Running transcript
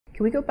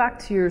Can we go back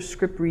to your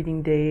script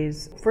reading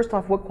days? First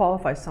off, what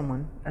qualifies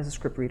someone as a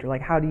script reader?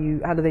 Like how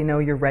do they know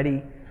you're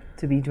ready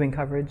to be doing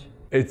coverage?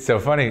 It's so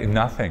funny,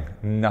 nothing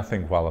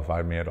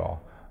qualified me at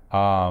all.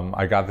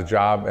 I got the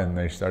job and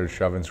they started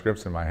shoving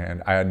scripts in my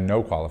hand. I had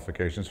no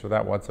qualifications for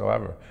that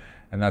whatsoever.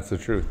 And that's the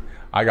truth.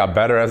 I got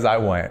better as I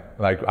went.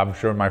 Like, I'm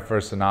sure my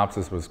first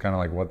synopsis was kind of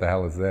like, what the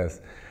hell is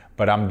this?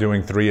 But I'm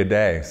doing 3 a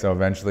day. So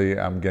eventually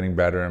I'm getting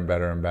better and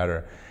better and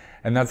better.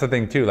 And that's the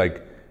thing too,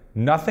 like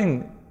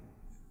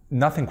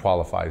nothing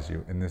qualifies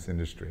you in this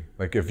industry.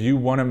 Like if you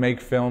want to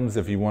make films,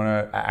 if you want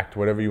to act,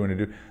 whatever you want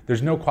to do,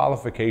 there's no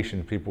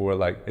qualifications. People were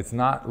like, it's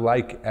not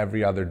like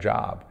every other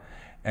job.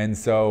 And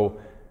so,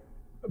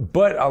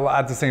 but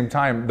at the same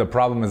time, the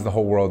problem is the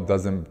whole world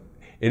doesn't,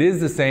 it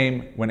is the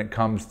same when it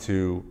comes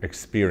to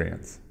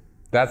experience.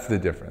 That's the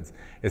difference.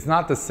 It's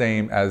not the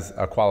same as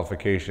a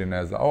qualification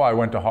as, oh, I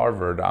went to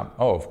Harvard.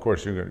 Oh, of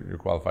course you're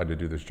qualified to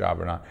do this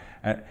job or not.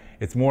 And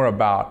it's more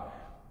about,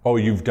 oh,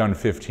 you've done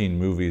 15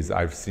 movies.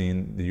 I've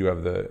seen you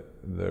have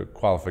the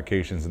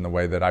qualifications in the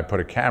way that I put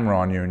a camera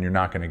on you and you're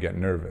not going to get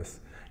nervous.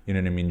 You know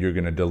what I mean? You're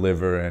going to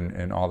deliver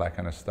and all that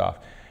kind of stuff.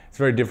 It's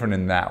very different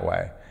in that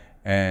way.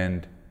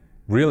 And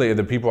really,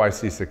 the people I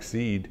see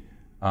succeed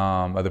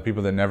are the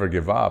people that never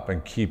give up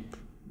and keep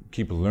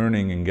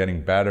learning and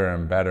getting better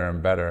and better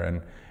and better.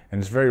 And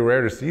it's very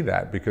rare to see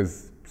that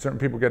because certain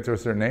people get to a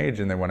certain age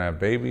and they want to have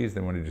babies,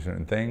 they want to do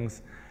certain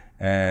things,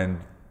 and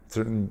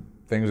certain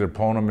things are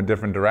pulling them in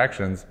different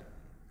directions.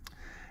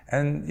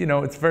 And you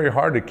know, it's very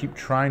hard to keep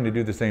trying to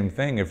do the same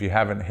thing if you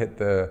haven't hit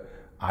the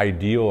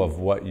ideal of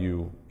what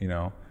you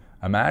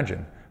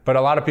imagine. But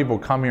a lot of people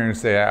come here and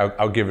say,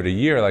 I'll give it a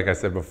year, like I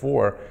said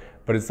before.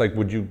 But it's like,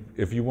 would you,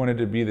 if you wanted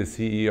to be the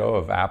CEO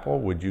of Apple,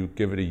 would you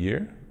give it a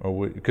year?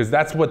 Or because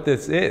that's what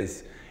this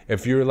is.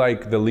 If you're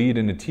like the lead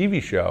in a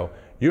TV show,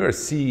 you're a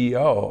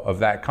CEO of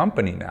that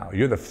company now.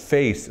 You're the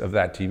face of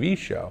that TV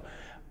show.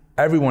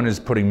 Everyone is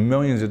putting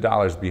millions of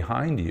dollars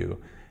behind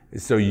you.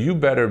 So you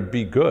better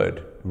be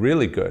good,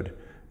 really good,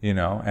 you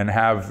know, and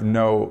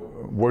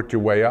worked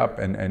your way up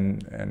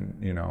and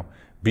you know,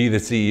 be the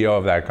CEO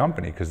of that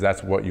company, because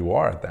that's what you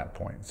are at that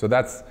point. So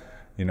that's,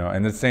 you know,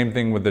 and the same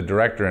thing with the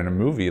director in a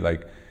movie.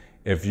 Like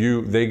if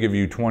they give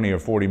you $20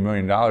 or $40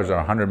 million or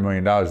 $100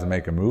 million to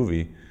make a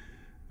movie,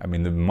 I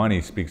mean, the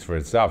money speaks for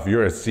itself.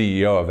 You're a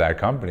CEO of that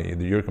company.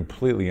 You're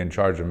completely in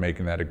charge of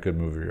making that a good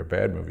movie or a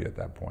bad movie at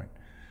that point.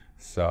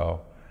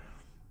 So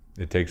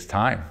it takes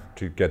time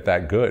to get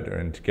that good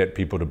and to get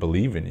people to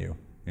believe in you,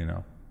 you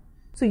know.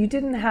 So you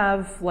didn't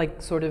have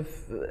like sort of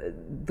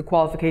the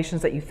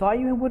qualifications that you thought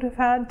you would have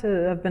had to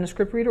have been a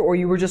scriptwriter, or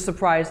you were just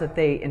surprised that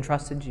they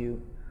entrusted you?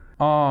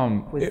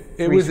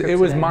 It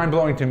was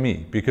mind-blowing to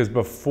me, because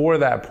before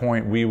that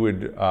point we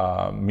would,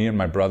 me and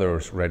my brother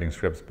were writing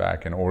scripts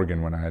back in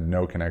Oregon when I had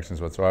no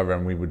connections whatsoever,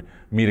 and we would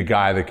meet a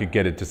guy that could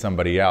get it to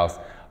somebody else.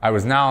 I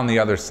was now on the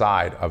other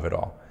side of it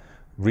all,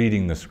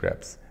 reading the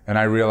scripts, and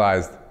I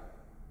realized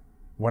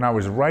when I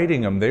was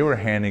writing them, they were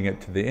handing it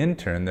to the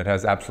intern that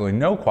has absolutely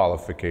no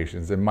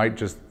qualifications and might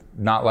just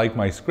not like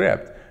my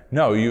script.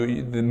 No,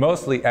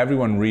 mostly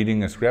everyone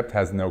reading a script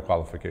has no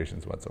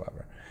qualifications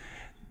whatsoever.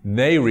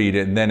 They read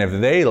it, and then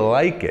if they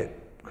like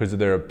it, because of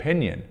their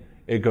opinion,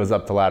 it goes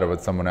up the ladder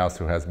with someone else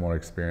who has more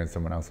experience,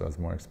 someone else who has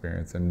more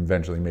experience, and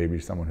eventually maybe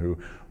someone who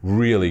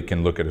really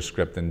can look at a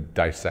script and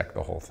dissect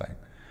the whole thing.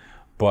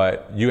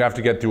 But you have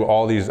to get through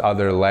all these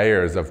other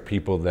layers of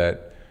people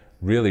that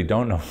really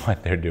don't know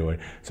what they're doing.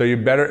 So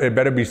it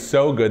better be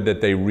so good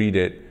that they read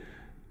it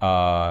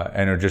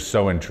and are just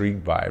so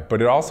intrigued by it.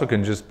 But it also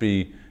can just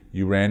be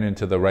you ran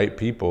into the right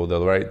people,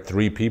 the right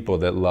 3 people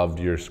that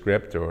loved your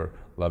script or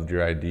loved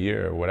your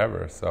idea or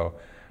whatever. So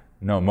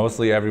no,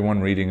 mostly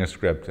everyone reading a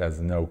script has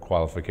no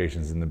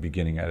qualifications in the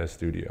beginning at a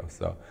studio.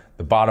 So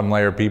the bottom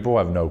layer people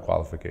have no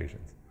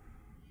qualifications.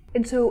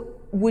 And so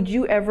would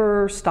you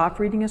ever stop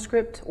reading a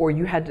script, or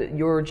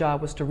your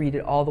job was to read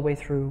it all the way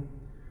through?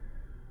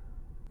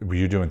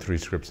 You're doing 3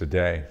 scripts a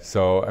day.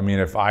 So, I mean,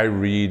 if I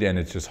read and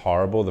it's just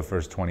horrible, the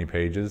first 20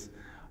 pages,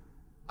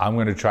 I'm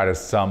going to try to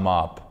sum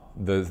up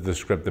the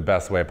script the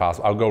best way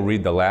possible. I'll go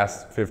read the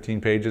last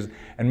 15 pages.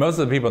 And most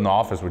of the people in the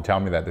office would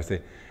tell me that. They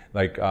say,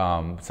 like,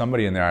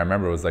 somebody in there I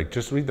remember was like,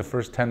 just read the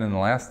first 10 and the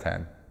last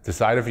 10.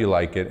 Decide if you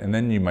like it, and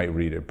then you might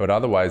read it. But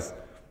otherwise,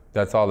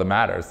 that's all that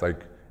matters.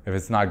 Like, if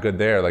it's not good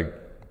there, like,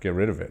 get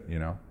rid of it, you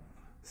know?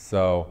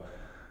 So,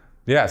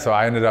 yeah, so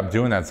I ended up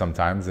doing that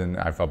sometimes, and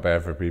I felt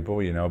bad for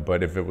people, you know,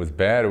 but if it was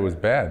bad, it was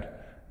bad,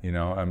 you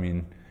know? I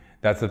mean,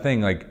 that's the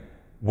thing, like,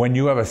 when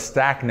you have a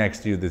stack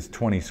next to you that's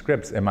 20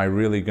 scripts, am I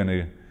really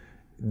gonna,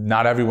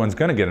 not everyone's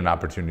gonna get an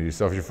opportunity.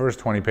 So if your first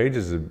 20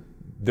 pages,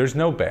 there's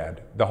no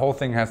bad. The whole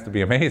thing has to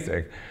be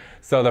amazing.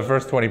 So the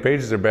first 20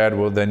 pages are bad,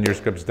 well, then your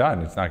script's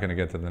done. It's not gonna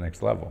get to the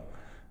next level.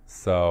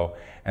 So,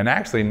 and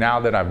actually now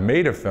that I've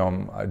made a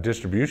film,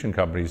 distribution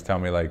companies tell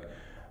me, like,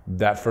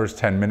 that first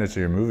 10 minutes of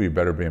your movie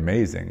better be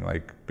amazing,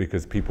 like,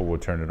 because people will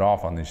turn it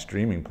off on these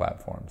streaming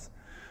platforms.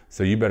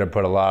 So you better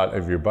put a lot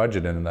of your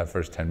budget in that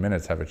first 10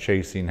 minutes, have a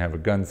chase scene, have a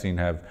gun scene,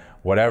 have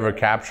whatever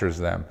captures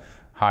them,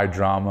 high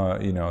drama,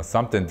 you know,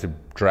 something to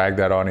drag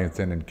that audience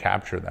in and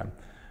capture them,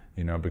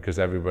 you know, because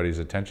everybody's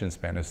attention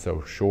span is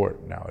so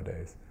short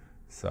nowadays.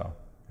 So,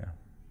 yeah.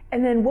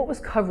 And then what was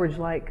coverage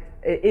like?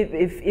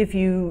 If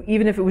you,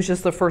 even if it was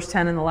just the first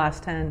 10 and the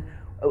last 10,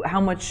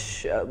 how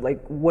much,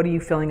 like, what are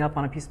you filling up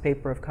on a piece of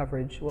paper of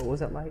coverage? What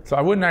was it like? So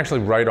I wouldn't actually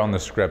write on the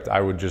script.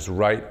 I would just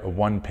write a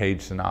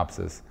one-page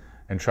synopsis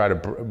and try to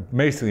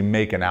basically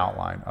make an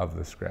outline of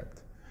the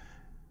script.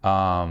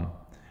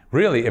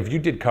 Really, if you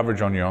did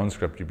coverage on your own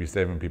script, you'd be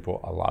saving people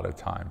a lot of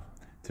time,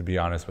 to be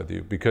honest with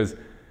you, because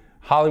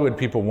Hollywood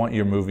people want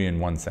your movie in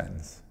one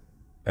sentence.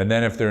 And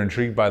then if they're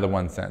intrigued by the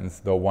one sentence,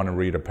 they'll want to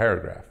read a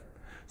paragraph.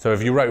 So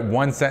if you write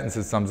one sentence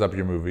that sums up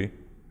your movie,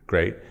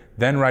 great.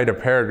 Then write a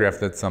paragraph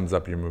that sums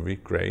up your movie,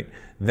 great.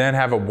 Then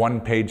have a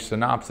one-page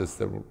synopsis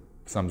that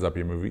sums up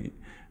your movie,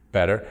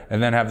 better.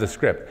 And then have the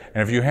script.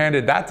 And if you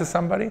handed that to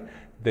somebody,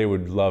 they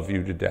would love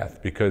you to death,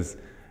 because,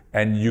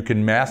 and you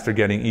can master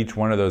getting each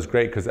one of those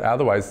great, because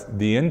otherwise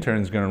the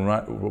intern's going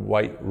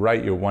to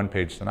write your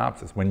one-page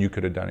synopsis when you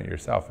could have done it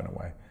yourself in a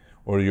way,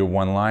 or your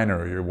one-liner,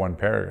 or your one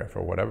paragraph,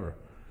 or whatever.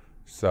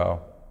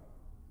 So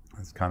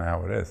that's kind of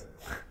how it is.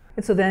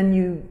 And so then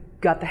you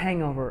got The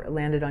Hangover, it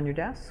landed on your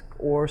desk,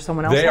 or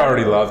someone else? They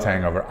already loved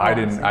Hangover. I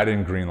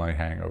didn't greenlight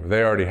Hangover.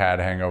 They already had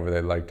Hangover.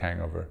 They liked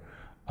Hangover.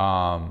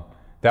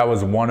 That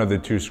was one of the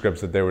two scripts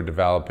that they were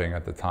developing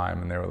at the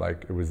time, and they were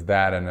like, it was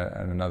that and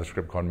another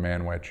script called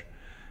Manwich.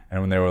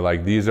 And when they were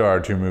like, these are our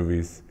two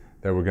movies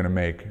that we're going to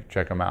make,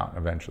 check them out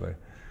eventually.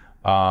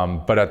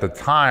 But at the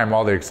time,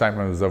 all the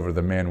excitement was over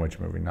the Manwich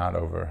movie, not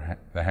over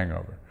The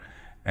Hangover.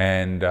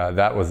 And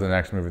that was the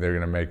next movie they were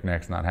going to make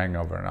next, not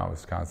Hangover. And I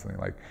was constantly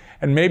like,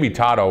 and maybe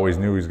Todd always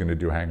knew he was going to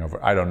do Hangover.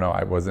 I don't know.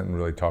 I wasn't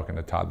really talking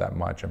to Todd that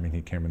much. I mean,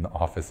 he came in the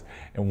office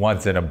and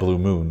once in a blue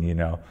moon, you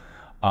know.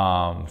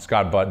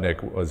 Scott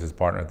Butnick was his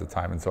partner at the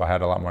time, and so I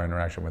had a lot more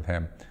interaction with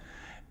him.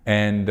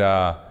 And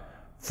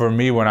for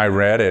me, when I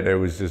read it, it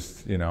was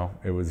just, you know,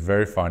 it was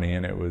very funny,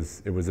 and it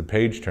was a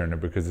page turner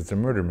because it's a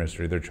murder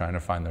mystery. They're trying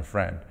to find their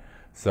friend.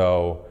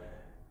 So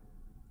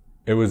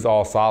it was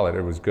all solid.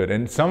 It was good.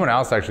 And someone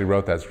else actually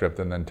wrote that script,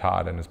 and then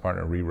Todd and his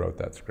partner rewrote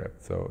that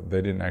script. So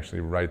they didn't actually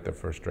write the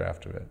first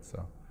draft of it.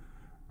 So,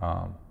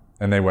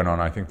 and they went on,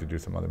 I think, to do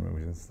some other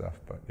movies and stuff,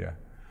 but yeah.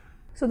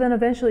 So then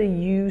eventually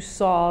you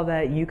saw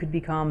that you could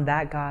become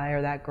that guy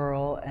or that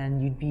girl,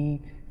 and you'd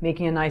be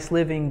making a nice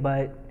living,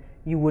 but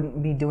you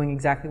wouldn't be doing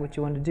exactly what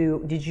you wanted to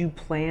do. Did you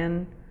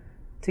plan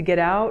to get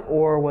out,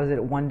 or was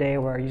it one day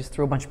where you just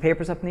threw a bunch of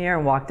papers up in the air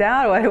and walked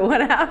out? What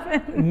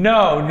happened?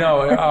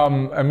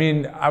 No. I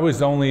mean, I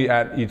was only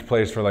at each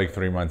place for like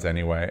 3 months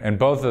anyway, and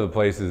both of the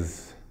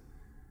places,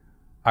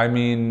 I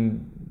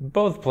mean,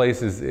 both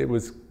places, it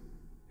was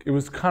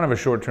kind of a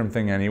short-term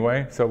thing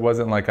anyway, so it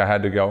wasn't like I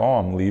had to go, oh,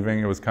 I'm leaving.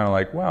 It was kind of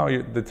like, well,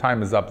 the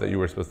time is up that you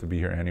were supposed to be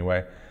here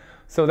anyway.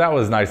 So that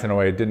was nice in a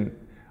way.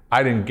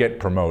 I didn't get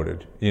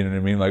promoted, you know what I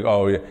mean? Like,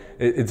 oh, yeah.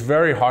 It's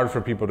very hard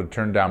for people to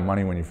turn down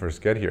money when you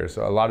first get here.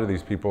 So a lot of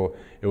these people,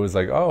 it was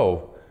like,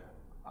 oh,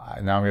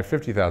 now I'm at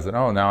 50,000.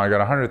 Oh, now I got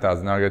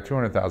 100,000. Now I got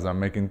 200,000. I'm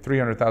making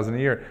 300,000 a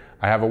year.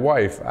 I have a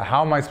wife.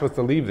 How am I supposed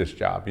to leave this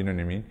job? You know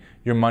what I mean?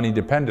 Your money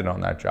depended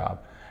on that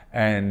job.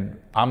 And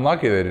I'm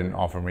lucky they didn't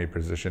offer me a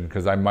position,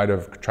 because I might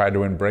have tried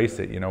to embrace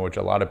it, you know, which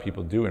a lot of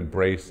people do,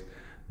 embrace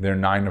their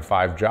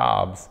 9-to-5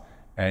 jobs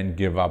and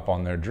give up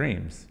on their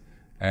dreams.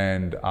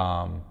 And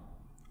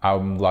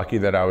I'm lucky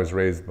that I was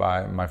raised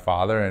by my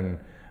father and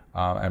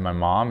my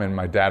mom, and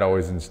my dad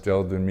always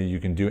instilled in me, you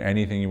can do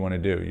anything you want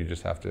to do. You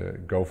just have to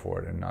go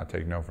for it and not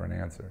take no for an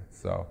answer.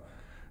 So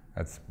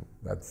that's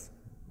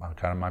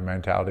kind of my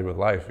mentality with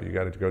life. You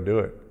got to go do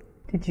it.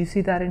 Did you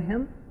see that in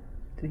him?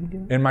 Did he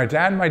do it? And my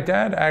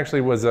dad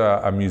actually was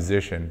a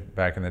musician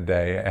back in the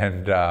day,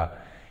 and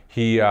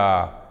he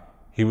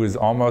was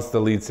almost the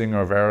lead singer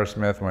of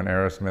Aerosmith when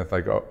Aerosmith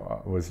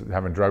was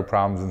having drug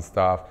problems and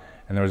stuff.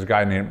 And there was a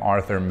guy named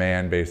Arthur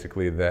Mann,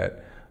 basically,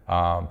 that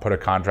put a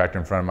contract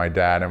in front of my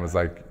dad and was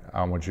like,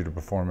 I want you to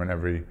perform in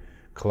every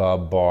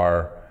club,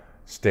 bar,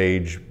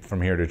 stage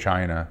from here to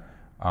China.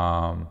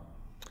 My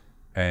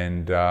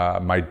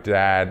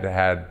dad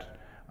had,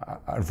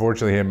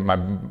 unfortunately,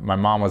 my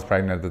mom was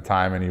pregnant at the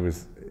time, and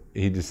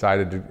he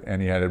decided to, and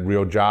he had a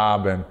real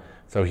job, and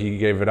so he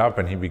gave it up,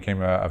 and he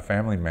became a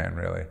family man,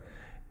 really.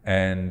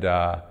 And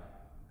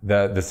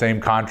the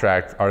same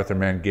contract, Arthur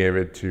Mann gave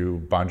it to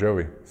Bon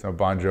Jovi. So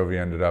Bon Jovi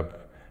ended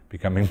up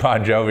becoming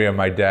Bon Jovi, and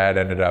my dad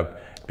ended up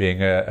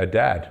being a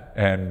dad.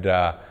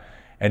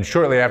 And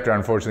shortly after,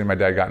 unfortunately, my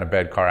dad got in a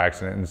bad car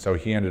accident, and so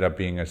he ended up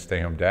being a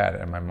stay-home dad,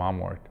 and my mom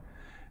worked.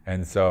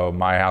 And so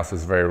my house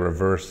was very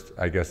reversed,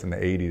 I guess, in the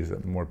 80s,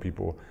 that more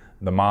people,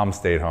 the mom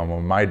stayed home,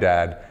 and my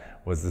dad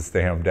was the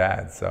stay-home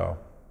dad. So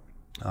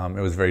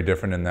it was very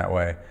different in that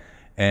way.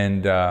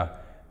 And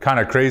kind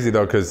of crazy,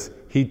 though, because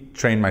he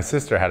trained my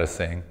sister how to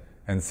sing.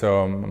 And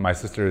so my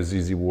sister is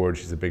ZZ Ward,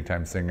 she's a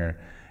big-time singer.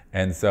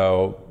 And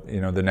so,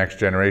 you know, the next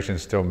generation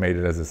still made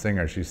it as a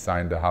singer. She's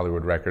signed to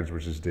Hollywood Records,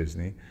 which is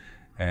Disney.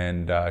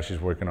 And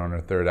she's working on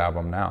her 3rd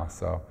album now.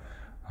 So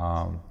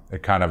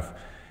it kind of,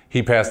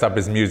 he passed up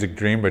his music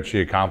dream, but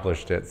she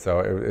accomplished it. So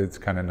it's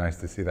kind of nice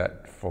to see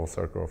that full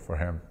circle for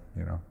him,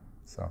 you know.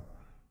 So.